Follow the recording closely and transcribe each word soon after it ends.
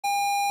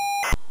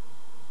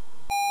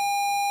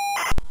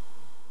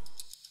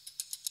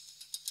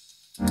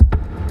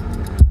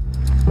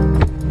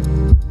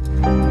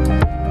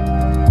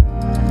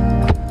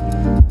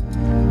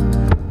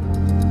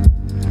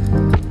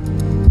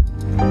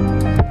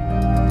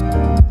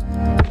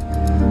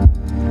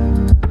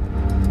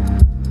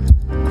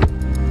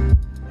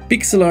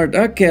Pixel Art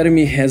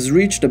Academy has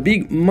reached a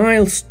big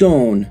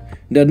milestone.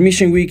 The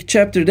Admission Week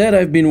chapter that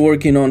I've been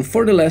working on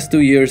for the last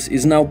 2 years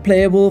is now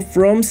playable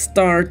from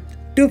start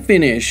to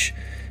finish.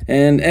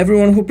 And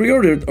everyone who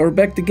pre-ordered or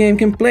backed the game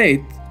can play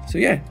it. So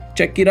yeah,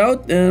 check it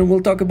out and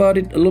we'll talk about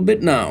it a little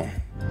bit now.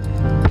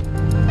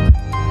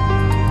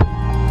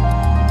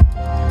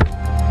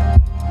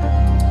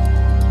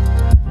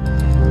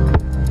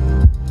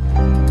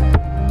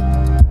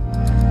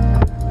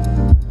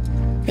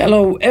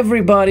 Hello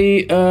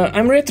everybody,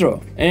 I'm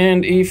Retro,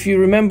 and if you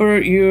remember,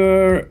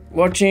 you're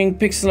watching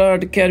Pixel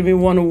Art Academy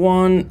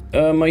 101,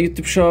 my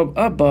YouTube shop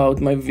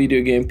about my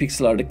video game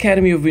Pixel Art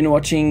Academy. You've been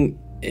watching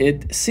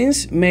it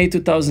since May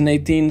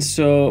 2018,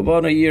 so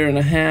about a year and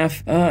a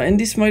half, and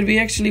this might be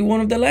actually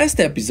one of the last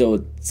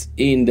episodes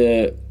in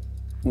the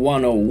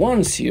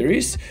 101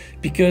 series,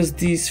 because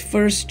this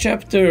first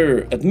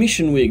chapter,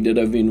 Admission Week, that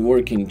I've been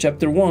working,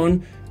 chapter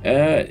 1,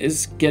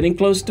 is getting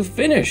close to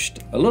finished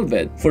a little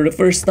bit. For the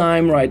first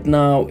time right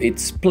now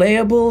it's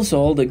playable, so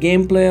all the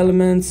gameplay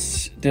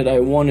elements that I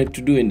wanted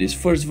to do in this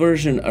first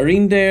version are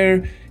in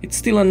there. It's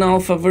still an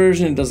alpha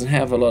version, it doesn't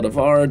have a lot of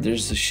art,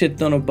 there's a shit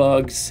ton of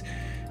bugs,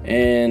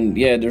 and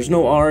yeah, there's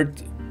no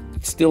art.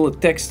 It's still a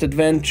text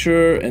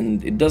adventure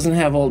and it doesn't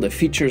have all the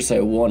features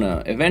I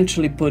wanna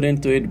eventually put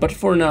into it, but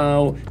for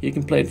now you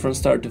can play it from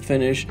start to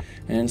finish.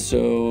 And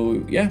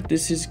so yeah,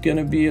 this is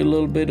gonna be a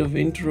little bit of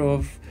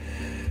intro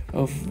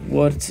of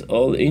what's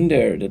all in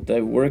there that I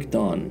worked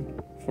on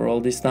for all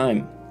this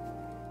time.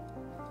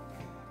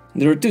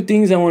 There are two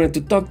things I wanted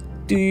to talk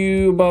to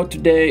you about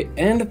today,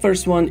 and the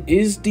first one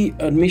is the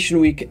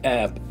Admission Week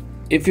app.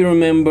 If you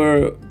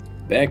remember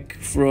back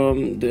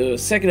from the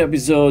second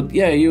episode,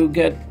 yeah, you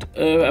get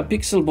a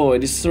Pixel Boy,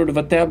 this sort of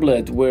a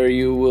tablet where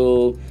you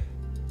will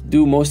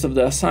do most of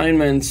the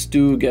assignments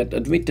to get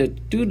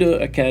admitted to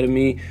the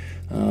academy.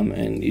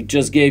 And it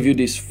just gave you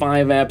these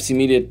 5 apps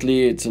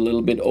immediately. It's a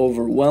little bit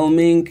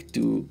overwhelming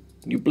to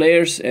new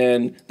players,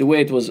 and the way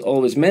it was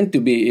always meant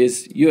to be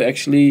is you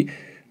actually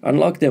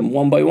unlock them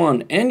one by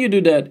one, and you do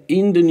that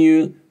in the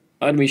new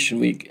Admission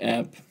Week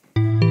app.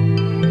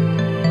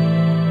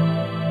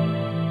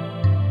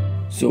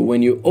 So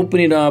when you open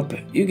it up,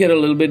 you get a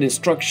little bit of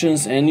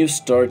instructions and you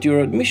start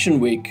your Admission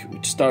Week,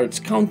 which starts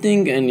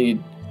counting and it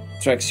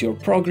tracks your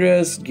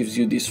progress, gives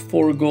you these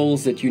 4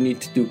 goals that you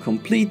need to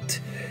complete.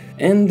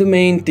 And the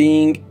main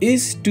thing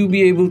is to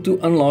be able to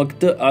unlock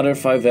the other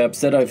 5 apps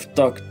that I've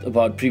talked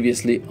about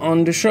previously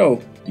on the show.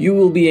 You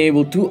will be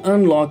able to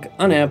unlock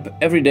an app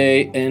every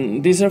day,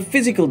 and these are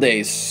physical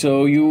days,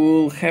 so you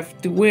will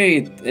have to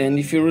wait. And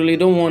if you really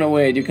don't want to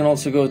wait, you can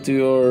also go to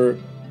your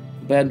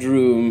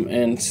bedroom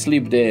and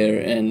sleep there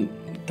and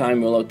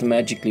time will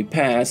automatically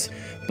pass.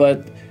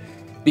 But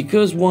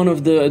because one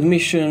of the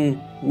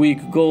Admission Week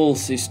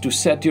goals is to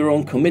set your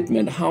own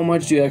commitment, how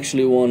much do you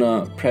actually want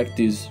to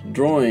practice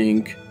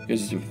drawing?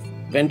 Because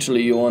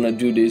eventually you want to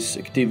do this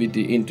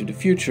activity into the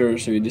future,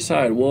 so you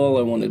decide, well,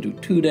 I want to do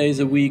 2 days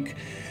a week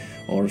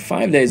or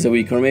 5 days a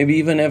week or maybe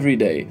even every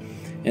day.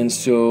 And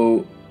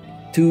so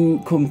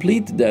to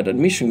complete that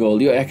admission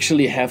goal, you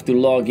actually have to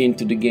log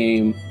into the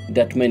game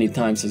that many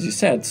times as you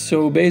said.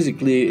 So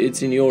basically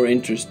it's in your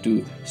interest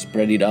to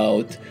spread it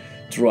out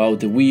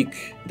throughout the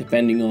week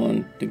depending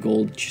on the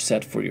goal that you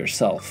set for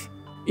yourself.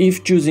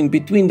 If choosing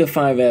between the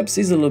 5 apps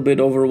is a little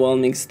bit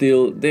overwhelming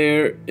still,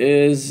 there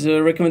is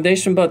a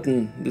recommendation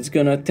button that's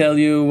gonna tell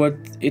you what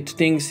it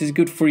thinks is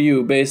good for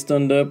you based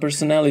on the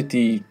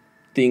personality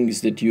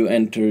things that you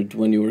entered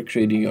when you were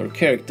creating your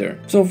character.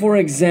 So for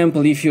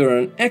example, if you're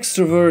an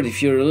extrovert,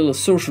 if you're a little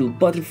social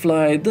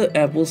butterfly, the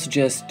app will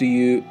suggest to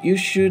you you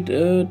should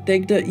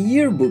take the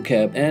yearbook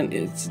app, and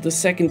it's the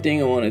second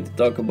thing I wanted to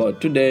talk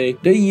about today.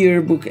 The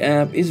yearbook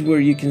app is where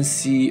you can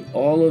see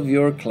all of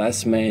your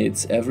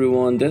classmates,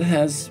 everyone that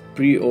has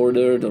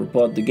pre-ordered or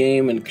bought the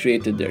game and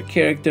created their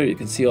character. You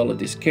can see all of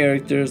these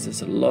characters,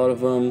 there's a lot of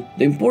them.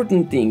 The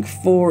important thing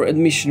for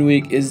Admission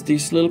Week is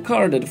this little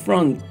card at the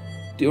front,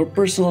 your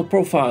personal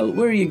profile,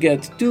 where you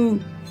get to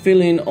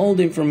fill in all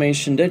the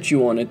information that you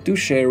wanted to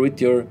share with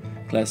your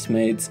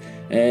classmates.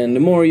 And the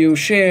more you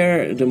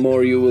share, the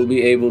more you will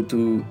be able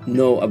to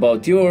know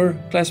about your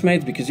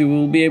classmates, because you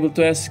will be able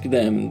to ask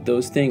them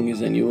those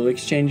things and you will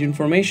exchange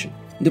information.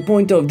 The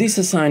point of this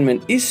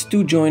assignment is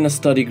to join a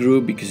study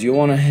group, because you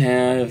want to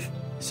have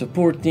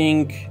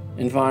supporting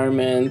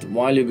environment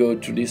while you go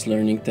through these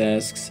learning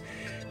tasks.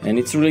 And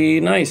it's really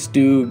nice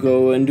to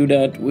go and do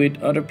that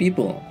with other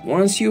people.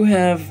 Once you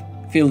have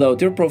filled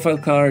out your profile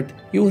card,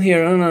 you'll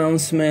hear an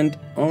announcement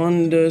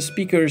on the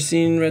speakers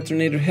in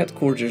Retronator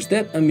headquarters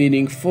that a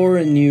meeting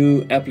for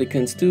new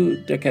applicants to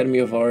the Academy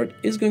of Art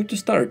is going to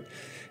start.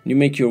 You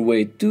make your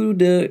way to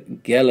the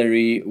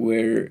gallery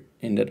where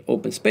in that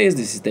open space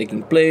this is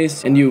taking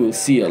place, and you will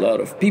see a lot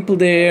of people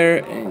there,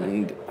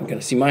 and I'm gonna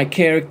see my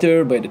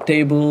character by the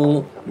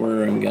table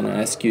where I'm gonna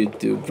ask you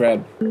to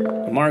grab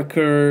a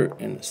marker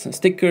and some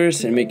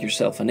stickers and make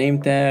yourself a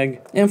name tag.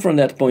 And from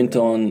that point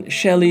on,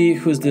 Shelly,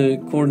 who's the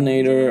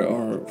coordinator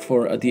or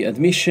for the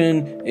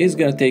admission, is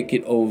gonna take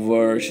it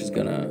over. She's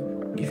gonna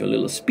give a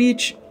little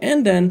speech,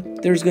 and then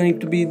there's going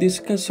to be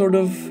this sort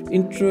of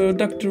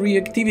introductory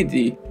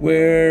activity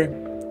where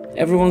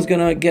everyone's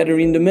gonna gather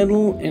in the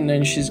middle, and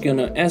then she's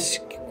gonna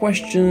ask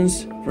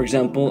questions. For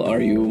example,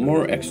 are you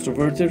more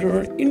extroverted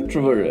or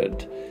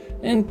introverted?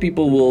 And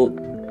people will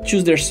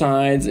choose their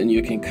sides, and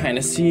you can kind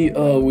of see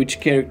which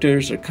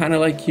characters are kind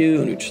of like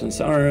you and which ones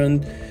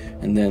aren't.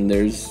 And then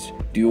there's,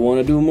 do you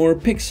want to do more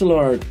pixel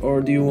art,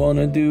 or do you want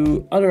to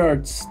do other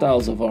art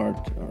styles of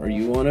art, or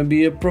you want to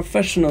be a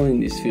professional in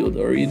this field,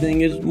 or are you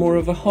doing it more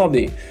of a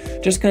hobby?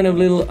 Just kind of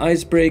little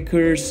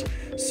icebreakers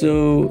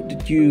so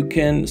that you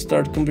can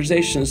start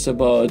conversations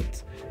about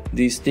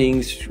these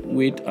things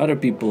with other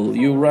people.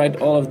 You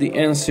write all of the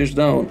answers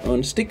down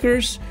on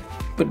stickers,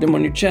 put them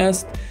on your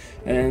chest,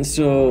 and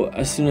so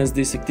as soon as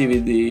this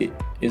activity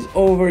is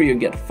over, you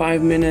get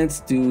 5 minutes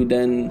to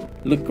then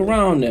look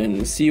around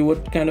and see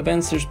what kind of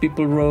answers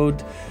people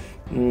wrote,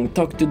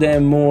 talk to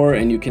them more,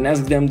 and you can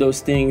ask them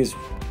those things.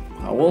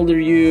 How old are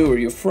you? Where are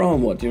you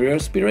from? What are your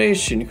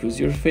aspirations? Who's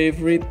your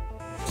favorite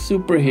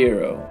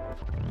superhero?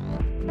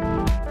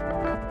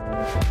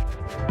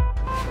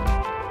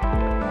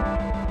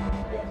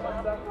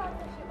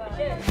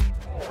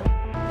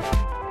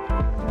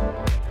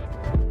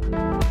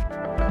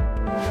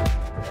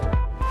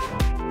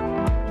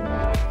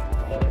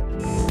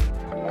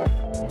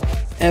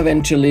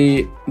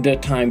 Eventually, the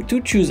time to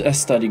choose a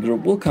study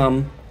group will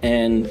come,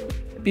 and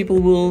people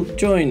will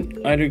join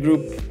either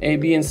group A,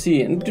 B, and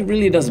C. And it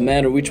really doesn't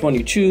matter which one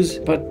you choose,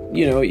 but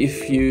you know,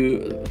 if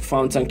you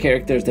found some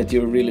characters that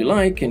you really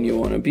like and you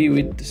want to be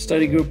with the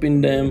study group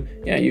in them,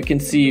 yeah, you can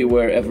see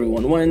where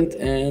everyone went,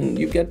 and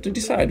you get to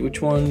decide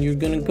which one you're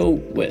gonna go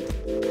with.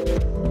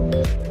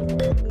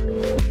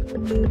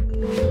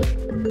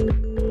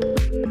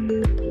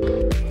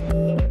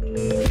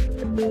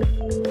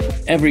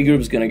 Every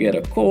group is gonna get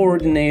a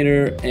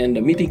coordinator and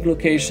a meeting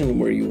location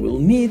where you will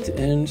meet,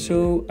 and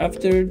so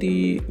after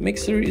the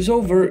mixer is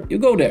over, you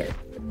go there.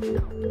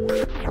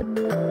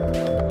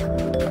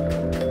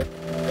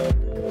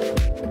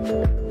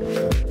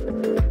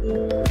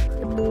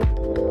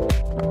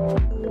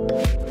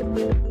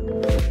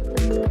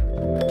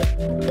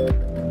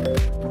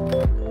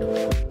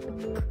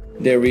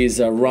 There is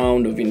a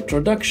round of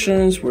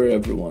introductions where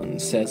everyone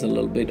says a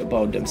little bit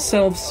about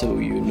themselves so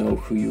you know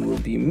who you will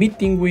be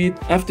meeting with,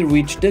 after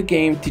which the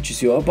game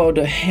teaches you about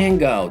the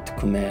hangout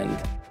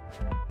command.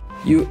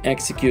 You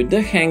execute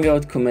the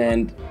hangout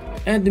command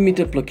at the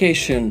meetup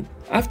location,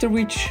 after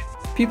which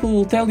people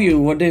will tell you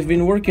what they've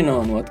been working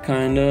on, what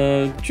kind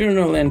of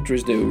journal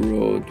entries they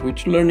wrote,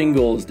 which learning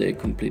goals they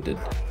completed.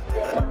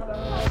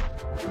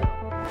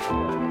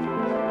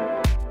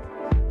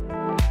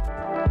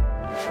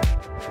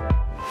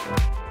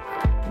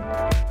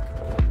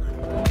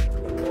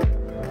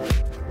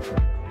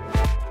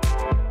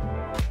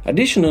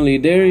 Additionally,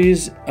 there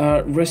is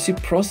a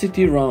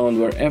reciprocity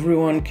round where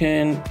everyone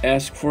can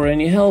ask for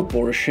any help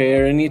or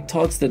share any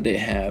thoughts that they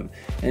have.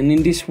 And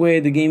in this way,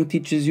 the game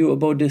teaches you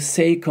about the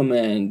say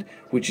command,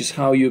 which is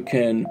how you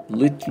can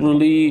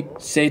literally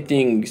say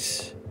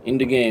things in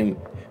the game.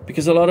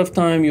 Because a lot of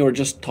time you're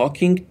just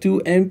talking to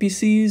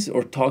NPCs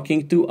or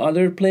talking to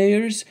other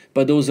players,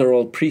 but those are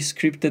all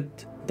pre-scripted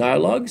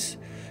dialogues.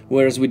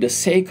 Whereas with the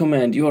say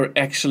command, you're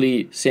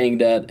actually saying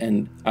that,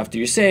 and after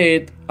you say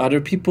it, other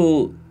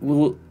people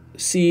will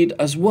see it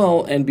as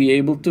well and be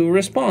able to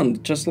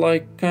respond, just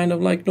like kind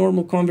of like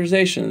normal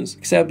conversations,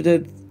 except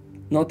that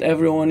not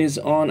everyone is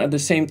on at the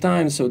same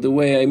time. So the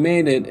way I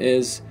made it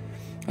is,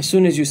 as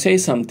soon as you say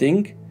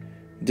something,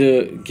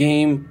 the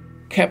game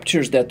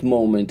captures that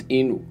moment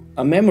in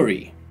a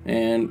memory,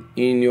 and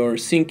in your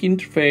sync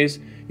interface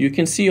you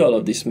can see all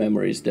of these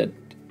memories that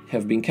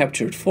have been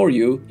captured for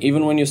you.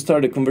 Even when you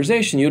start a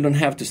conversation, you don't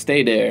have to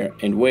stay there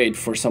and wait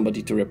for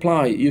somebody to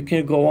reply. You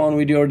can go on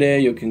with your day,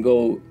 you can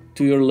go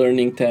to your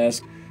learning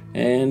task,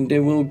 and they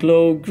will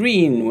glow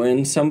green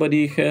when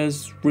somebody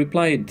has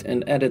replied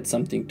and added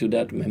something to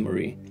that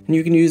memory. And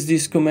you can use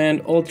this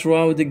command all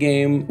throughout the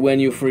game. When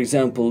you, for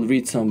example,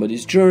 read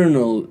somebody's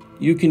journal,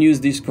 you can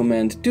use this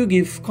command to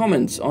give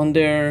comments on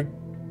their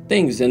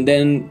things, and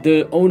then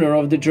the owner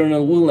of the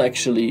journal will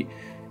actually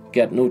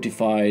get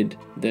notified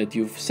that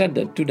you've said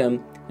that to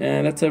them.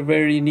 And that's a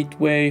very neat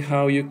way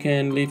how you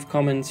can leave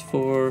comments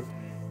for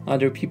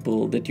other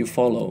people that you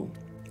follow.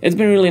 It's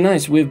been really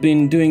nice. We've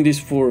been doing this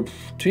for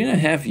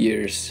 3.5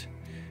 years.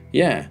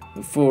 Yeah,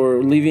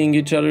 for leaving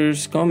each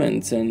other's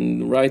comments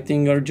and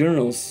writing our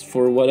journals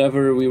for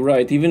whatever we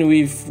write. Even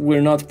if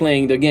we're not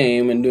playing the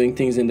game and doing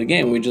things in the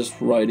game, we're just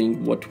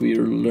writing what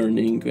we're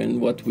learning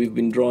and what we've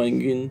been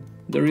drawing in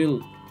the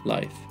real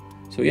life.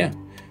 So yeah,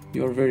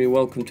 you're very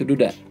welcome to do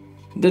that.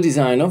 The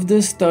design of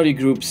the study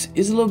groups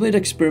is a little bit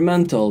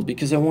experimental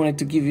because I wanted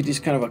to give you this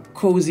kind of a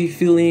cozy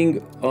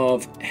feeling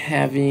of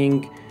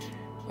having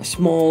a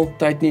small,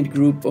 tight-knit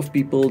group of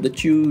people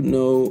that you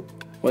know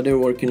what they're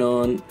working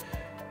on.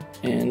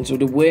 And so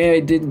the way I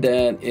did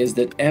that is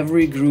that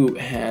every group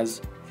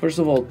has, first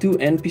of all, 2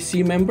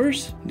 NPC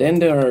members. Then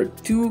there are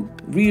 2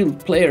 real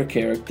player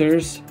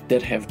characters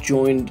that have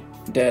joined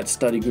that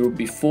study group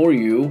before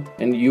you,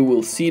 and you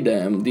will see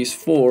them, these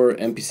 4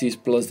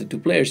 NPCs plus the 2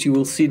 players, you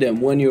will see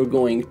them when you're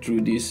going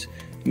through this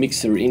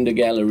mixer in the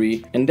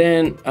gallery. And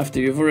then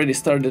after you've already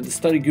started the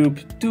study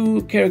group,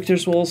 2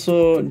 characters will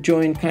also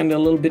join kind of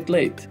a little bit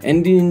late.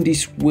 And in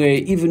this way,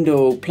 even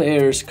though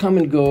players come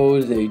and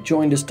go, they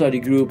join the study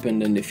group and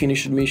then they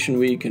finish admission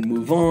week and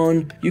move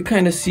on, you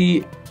kind of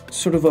see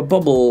sort of a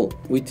bubble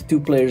with 2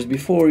 players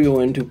before you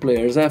and 2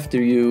 players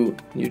after you.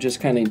 You just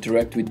kind of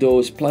interact with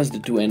those plus the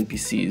 2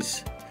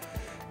 NPCs.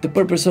 The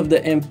purpose of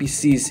the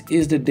NPCs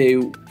is that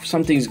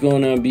something's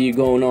gonna be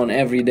going on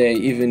every day,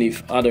 even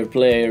if other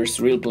players,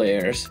 real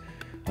players,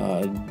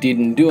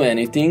 didn't do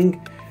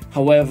anything.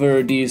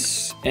 However,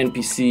 these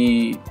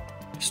NPC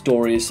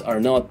stories are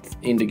not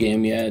in the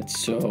game yet,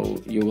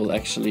 so you will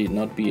actually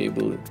not be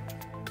able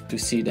to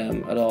see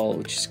them at all,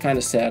 which is kind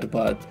of sad,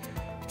 but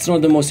it's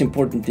not the most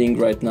important thing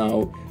right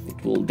now.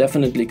 It will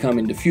definitely come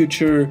in the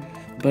future.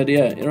 But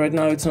yeah, right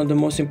now it's not the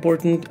most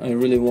important. I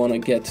really want to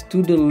get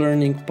to the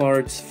learning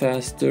parts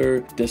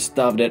faster, the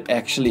stuff that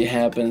actually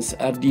happens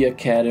at the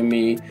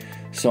academy.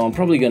 So I'm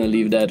probably gonna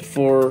leave that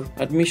for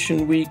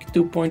admission week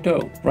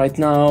 2.0. Right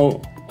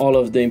now, all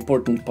of the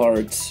important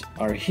parts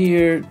are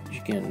here.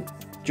 You can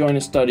join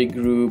a study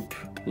group,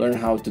 learn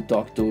how to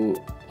talk to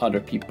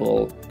other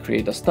people,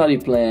 create a study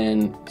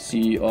plan,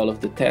 see all of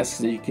the tasks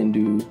that you can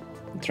do,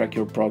 track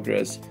your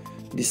progress.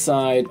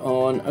 Decide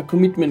on a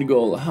commitment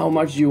goal, how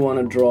much you want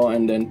to draw,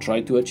 and then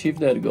try to achieve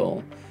that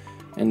goal.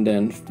 And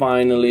then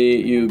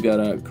finally you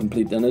gotta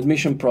complete an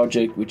admission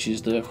project, which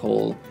is the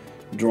whole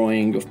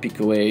drawing of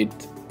E08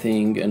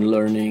 thing and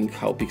learning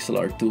how pixel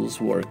art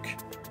tools work.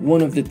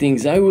 One of the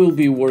things I will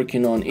be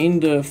working on in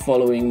the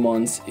following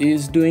months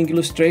is doing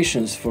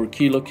illustrations for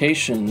key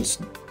locations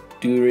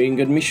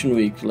during admission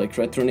week, like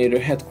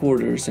Retronator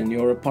headquarters and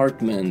your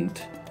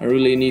apartment. I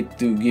really need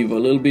to give a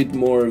little bit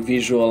more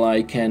visual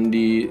eye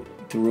candy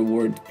to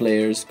reward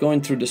players going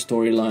through the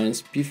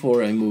storylines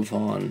before I move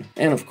on.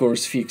 And of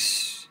course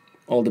fix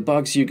all the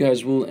bugs you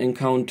guys will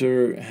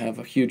encounter. I have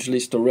a huge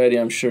list already,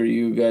 I'm sure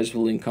you guys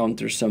will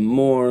encounter some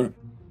more.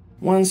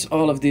 Once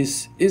all of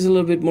this is a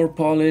little bit more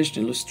polished,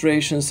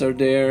 illustrations are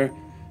there,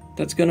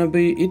 that's gonna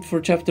be it for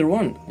chapter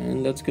 1.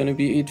 And that's gonna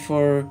be it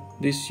for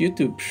this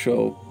YouTube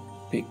show,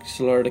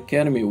 Pixel Art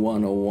Academy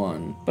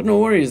 101. But no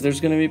worries,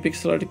 there's gonna be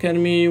Pixel Art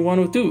Academy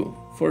 102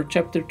 for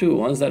chapter 2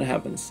 once that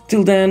happens.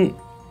 Till then,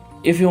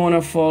 if you want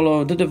to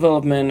follow the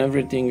development,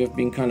 everything I've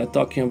been kind of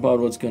talking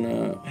about, what's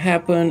gonna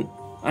happen,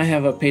 I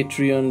have a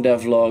Patreon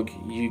devlog.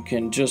 You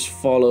can just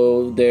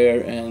follow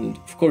there, and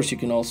of course you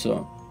can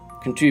also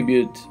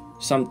contribute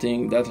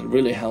something that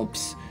really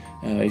helps.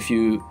 If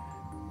you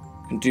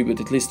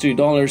contribute at least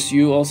 $3,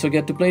 you also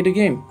get to play the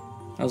game,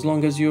 as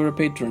long as you're a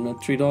patron at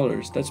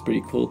 $3. That's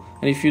pretty cool.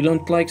 And if you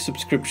don't like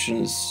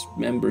subscriptions,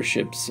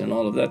 memberships and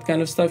all of that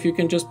kind of stuff, you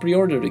can just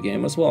pre-order the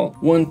game as well.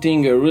 One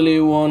thing I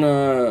really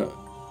wanna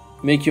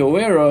make you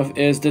aware of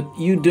is that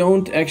you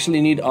don't actually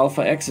need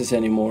alpha access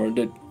anymore.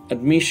 The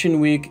admission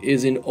week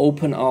is in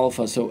open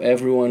alpha, so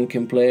everyone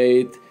can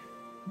play it.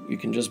 You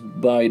can just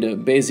buy the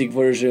basic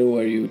version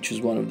where you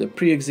choose one of the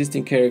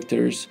pre-existing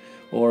characters,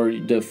 or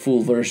the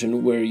full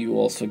version where you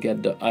also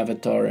get the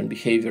avatar and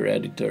behavior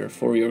editor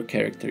for your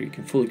character. You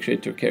can fully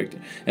create your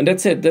character. And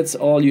that's it, that's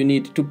all you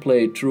need to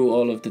play through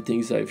all of the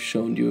things I've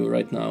shown you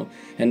right now.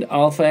 And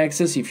alpha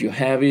access, if you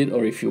have it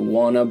or if you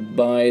wanna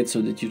buy it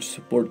so that you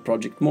support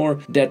project more,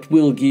 that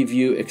will give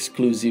you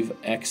exclusive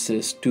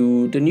access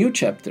to the new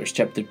chapters,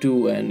 chapter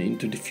 2 and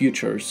into the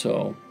future.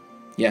 So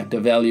yeah, the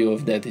value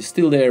of that is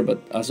still there,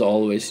 but as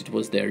always, it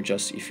was there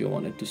just if you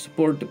wanted to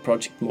support the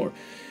project more,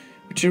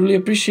 which I really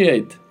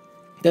appreciate.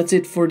 That's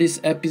it for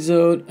this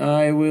episode.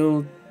 I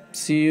will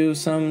see you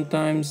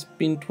sometimes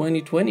in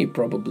 2020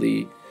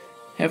 probably.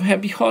 Have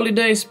happy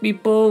holidays,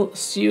 people.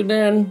 See you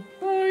then.